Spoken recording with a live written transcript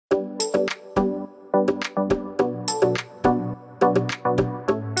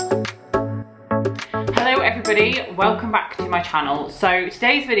everybody, welcome back to my channel. So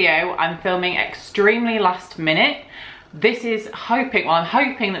today's video I'm filming extremely last minute. I'm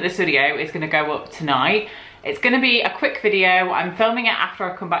hoping that this video is going to go up tonight. It's going to be a quick video. I'm filming it after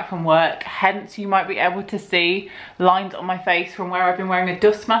I come back from work, hence you might be able to see lines on my face from where I've been wearing a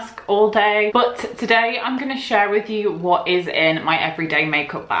dust mask all day. But today I'm going to share with you what is in my everyday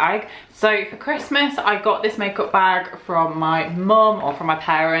makeup bag. So for Christmas I got this makeup bag from my mum or from my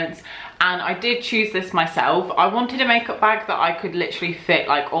parents, and I did choose this myself. I wanted a makeup bag that I could literally fit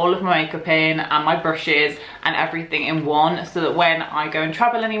like all of my makeup in and my brushes and everything in one, so that when I go and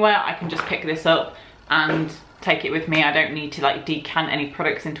travel anywhere I can just pick this up and take it with me. I don't need to like decant any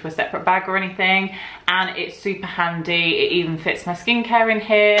products into a separate bag or anything, and it's super handy. It even fits my skincare in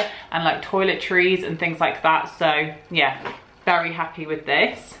here and like toiletries and things like that. So yeah, very happy with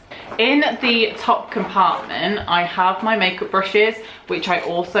this. In the top compartment I have my makeup brushes, which I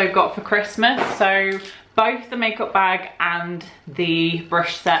also got for Christmas. So both the makeup bag and the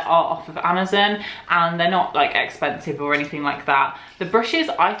brush set are off of Amazon, and they're not like expensive or anything like that. The brushes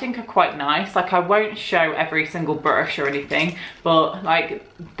I think are quite nice. Like I won't show every single brush or anything, but like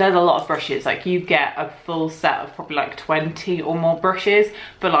there's a lot of brushes. Like you get a full set of probably like 20 or more brushes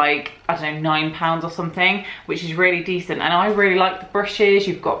for like, I don't know, £9 or something, which is really decent. And I really like the brushes.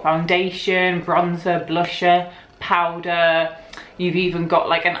 You've got foundation, bronzer, blusher, powder. You've even got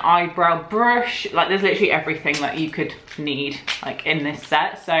like an eyebrow brush. Like there's literally everything that you could need like in this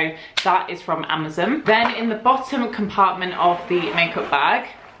set. So that is from Amazon. Then in the bottom compartment of the makeup bag,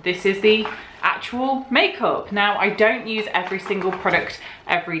 this is the actual makeup. Now I don't use every single product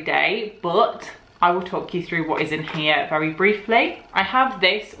every day, but I will talk you through what is in here very briefly. I have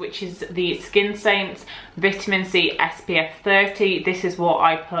this, which is the Skin Saints Vitamin C SPF 30. This is what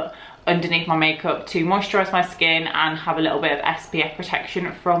I put underneath my makeup to moisturize my skin and have a little bit of SPF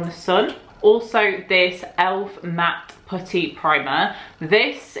protection from the sun. Also this e.l.f. matte putty primer.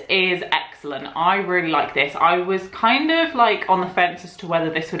 This is excellent. I really like this. I was kind of like on the fence as to whether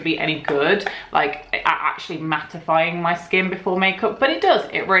this would be any good, like at actually mattifying my skin before makeup, but it does.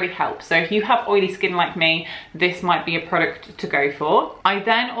 It really helps. So if you have oily skin like me, this might be a product to go for. I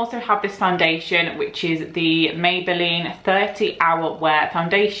then also have this foundation, which is the Maybelline 30 Hour Wear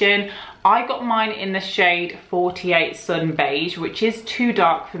Foundation. I got mine in the shade 48 Sun Beige, which is too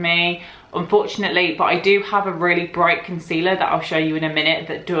dark for me, unfortunately, but I do have a really bright concealer that I'll show you in a minute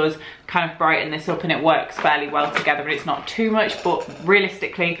that does kind of brighten this up, and it works fairly well together, and it's not too much, but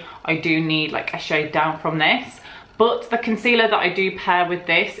realistically I do need like a shade down from this. But the concealer that I do pair with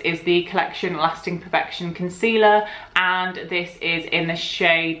this is the Collection Lasting Perfection Concealer, and this is in the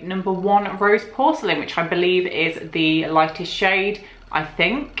shade number 1 Rose Porcelain, which I believe is the lightest shade, I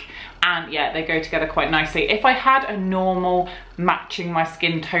think. And yeah, they go together quite nicely. If I had a normal matching my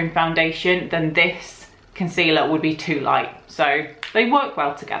skin tone foundation, then this concealer would be too light. So they work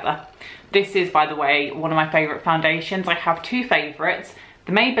well together. This is, by the way, one of my favourite foundations. I have two favourites,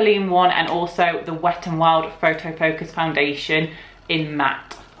 the Maybelline one and also the Wet n Wild Photo Focus Foundation in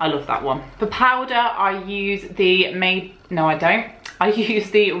matte. I love that one. For powder, I use the I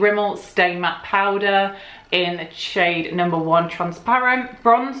use the Rimmel Stay Matte Powder in shade number 1 Transparent.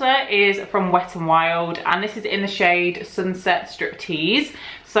 Bronzer is from Wet n Wild, and this is in the shade Sunset Striptease.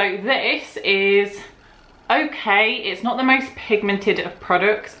 So this is okay. It's not the most pigmented of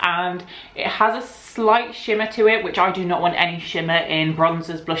products, and it has a slight shimmer to it, which I do not want any shimmer in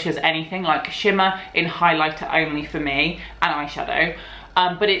bronzers, blushes, anything. Like shimmer in highlighter only for me, and eyeshadow.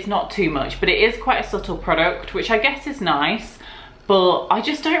 But it's not too much, but it is quite a subtle product, which I guess is nice, but I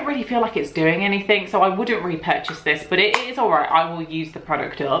just don't really feel like it's doing anything, so I wouldn't repurchase this, but it is alright. I will use the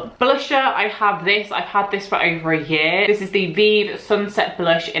product up. Blusher, I have this. I've had this for over a year. This is the Vive Sunset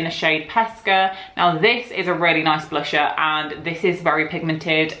Blush in the shade Pesca. Now this is a really nice blusher, and this is very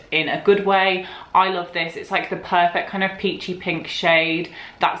pigmented in a good way. I love this. It's like the perfect kind of peachy pink shade.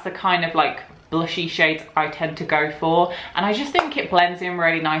 That's the kind of like blushy shades I tend to go for, and I just think it blends in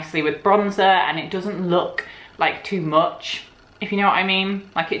really nicely with bronzer, and it doesn't look like too much, if you know what I mean.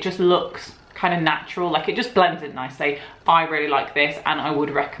 Like it just looks kind of natural, like it just blends in nicely. I really like this and I would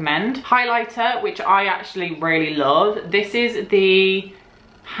recommend. Highlighter, which I actually really love. This is the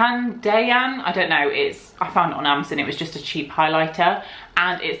Handayan, I don't know, I found it on Amazon. It was just a cheap highlighter,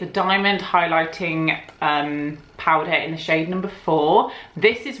 and it's the Diamond Highlighting powder in the shade number 4.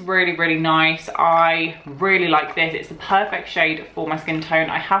 This is really, really nice. I really like this. It's the perfect shade for my skin tone.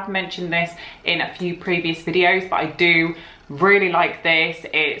 I have mentioned this in a few previous videos, but I do really like this.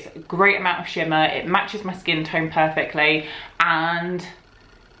 It's a great amount of shimmer. It matches my skin tone perfectly, and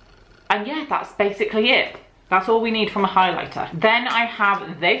yeah, that's basically it. That's all we need from a highlighter. Then I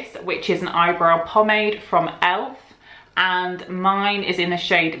have this, which is an eyebrow pomade from e.l.f. and mine is in the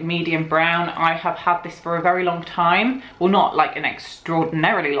shade medium brown. I have had this for a very long time. Well, not like an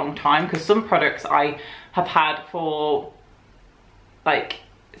extraordinarily long time, because some products I have had for like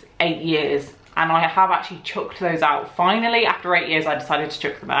 8 years, and I have actually chucked those out. Finally, after 8 years, I decided to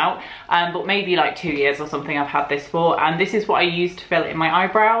chuck them out, but maybe like 2 years or something I've had this for, and this is what I use to fill in my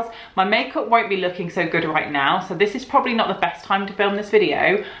eyebrows. My makeup won't be looking so good right now, so this is probably not the best time to film this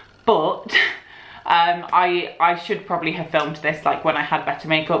video, but I should probably have filmed this like when I had better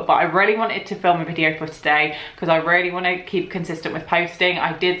makeup, but I really wanted to film a video for today because I really want to keep consistent with posting.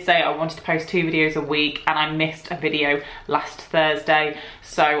 I did say I wanted to post 2 videos a week, and I missed a video last Thursday,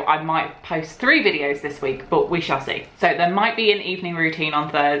 so I might post 3 videos this week, but we shall see. So there might be an evening routine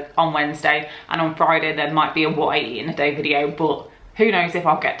on Wednesday, and on Friday there might be a what I eat in a day video, but who knows if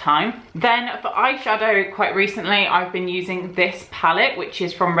I'll get time. Then for eyeshadow, quite recently I've been using this palette, which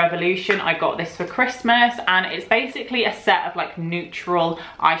is from Revolution. I got this for Christmas, and it's basically a set of like neutral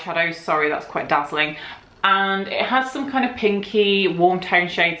eyeshadows. Sorry, that's quite dazzling. And it has some kind of pinky warm tone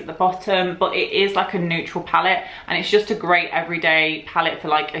shades at the bottom, but it is like a neutral palette, and it's just a great everyday palette for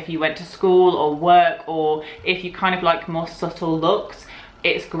like if you went to school or work, or if you kind of like more subtle looks.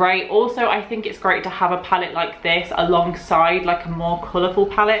 It's great. Also, I think it's great to have a palette like this alongside like a more colourful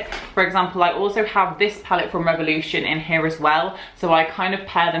palette. For example, I also have this palette from Revolution in here as well, so I kind of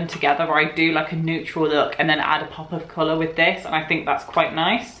pair them together. I do like a neutral look and then add a pop of colour with this, and I think that's quite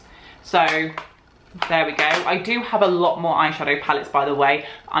nice. So there we go. I do have a lot more eyeshadow palettes, by the way.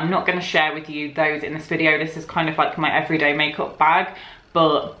 I'm not going to share with you those in this video. This is kind of like my everyday makeup bag,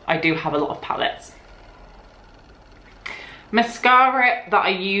 but I do have a lot of palettes. Mascara that I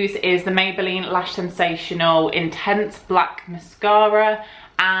use is the Maybelline Lash Sensational Intense Black Mascara,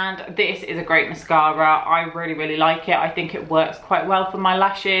 and this is a great mascara. I really like it. I think it works quite well for my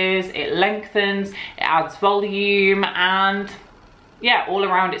lashes. It lengthens, it adds volume, and yeah, all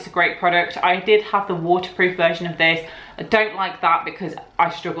around it's a great product. I did have the waterproof version of this. I don't like that because I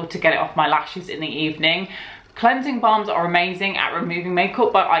struggle to get it off my lashes in the evening. Cleansing balms are amazing at removing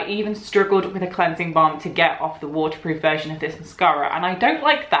makeup, but I even struggled with a cleansing balm to get off the waterproof version of this mascara, and I don't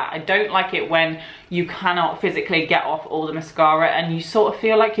like that. I don't like it when you cannot physically get off all the mascara and you sort of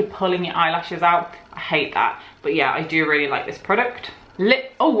feel like you're pulling your eyelashes out. I hate that. But yeah, I do really like this product.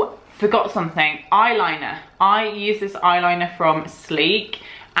 Oh, forgot something. Eyeliner. I use this eyeliner from Sleek,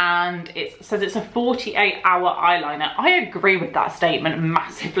 and it says it's a 48-hour eyeliner. I agree with that statement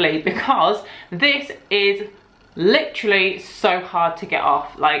massively, because this is literally so hard to get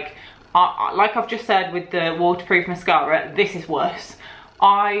off. Like I've just said with the waterproof mascara, this is worse.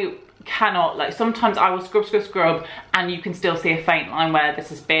 I cannot, like, sometimes I will scrub and you can still see a faint line where this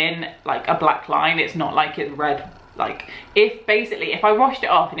has been like a black line. It's not like it's red. Like if I washed it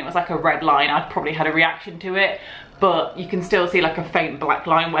off and it was like a red line, I'd probably had a reaction to it, but you can still see like a faint black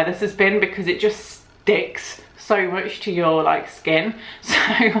line where this has been, because it just sticks so much to your like skin. So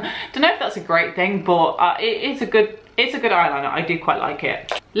don't know if that's a great thing, but it's a good eyeliner. I do quite like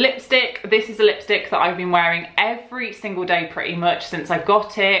it. Lipstick. This is a lipstick that I've been wearing every single day pretty much since I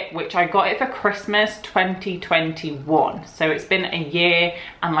got it, which I got it for Christmas 2021. So it's been a year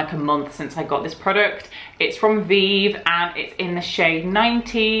and like a month since I got this product. It's from Vive and it's in the shade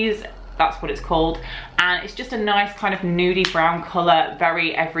 90s. That's what it's called, and it's just a nice kind of nudie brown colour,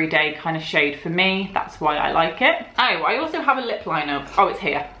 very everyday kind of shade for me. That's why I like it. Oh, I also have a lip liner. Oh, it's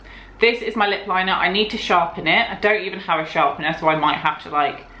here. This is my lip liner. I need to sharpen it. I don't even have a sharpener, so I might have to,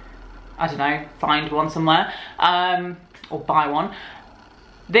 like, I don't know, find one somewhere, or buy one.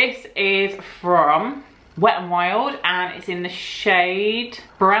 This is from Wet n Wild, and it's in the shade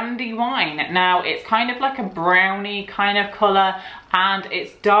Brandywine. Now it's kind of like a brownie kind of colour, and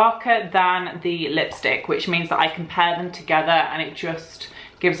it's darker than the lipstick, which means that I can pair them together and it just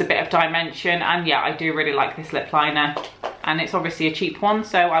gives a bit of dimension. And yeah, I do really like this lip liner, and it's obviously a cheap one,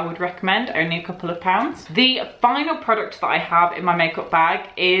 so I would recommend, only a couple of pounds. The final product that I have in my makeup bag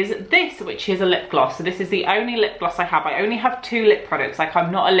is this, which is a lip gloss. So this is the only lip gloss I have. I only have 2 lip products. Like,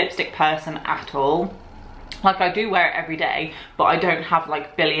 I'm not a lipstick person at all. Like, I do wear it every day, but I don't have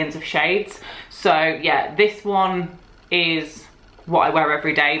like billions of shades. So yeah, this one is what I wear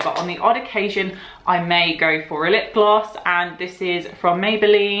every day, but on the odd occasion I may go for a lip gloss, and this is from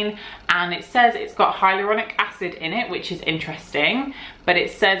Maybelline, and it says it's got hyaluronic acid in it, which is interesting, but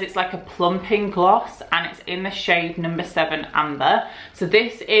it says it's like a plumping gloss, and it's in the shade number 7 Amber. So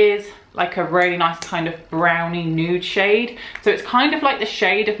this is like a really nice kind of brownie nude shade, so it's kind of like the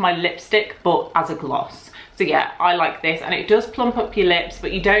shade of my lipstick but as a gloss. So So yeah, I like this, and it does plump up your lips,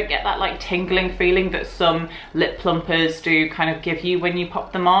 but you don't get that like tingling feeling that some lip plumpers do kind of give you when you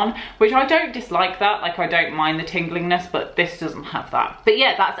pop them on, which I don't dislike that. Like, I don't mind the tinglingness, but this doesn't have that. But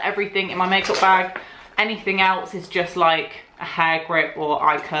yeah, that's everything in my makeup bag. Anything else is just like a hair grip or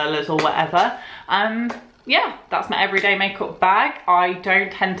eye curlers or whatever. Yeah, that's my everyday makeup bag. I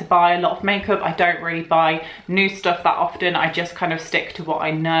don't tend to buy a lot of makeup. I don't really buy new stuff that often. I just kind of stick to what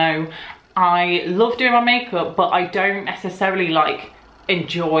I know. I love doing my makeup, but I don't necessarily like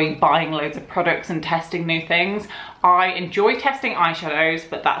enjoy buying loads of products and testing new things. I enjoy testing eyeshadows,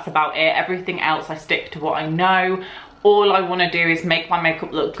 but that's about it. Everything else, I stick to what I know. All I want to do is make my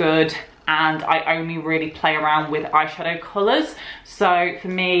makeup look good, and I only really play around with eyeshadow colours. So for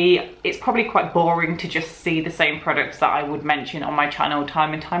me, it's probably quite boring to just see the same products that I would mention on my channel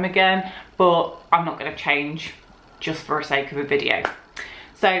time and time again, but I'm not going to change just for the sake of a video.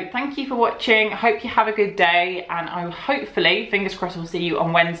 So thank you for watching. I hope you have a good day, and I will hopefully, fingers crossed, will see you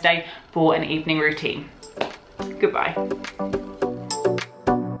on Wednesday for an evening routine. Goodbye.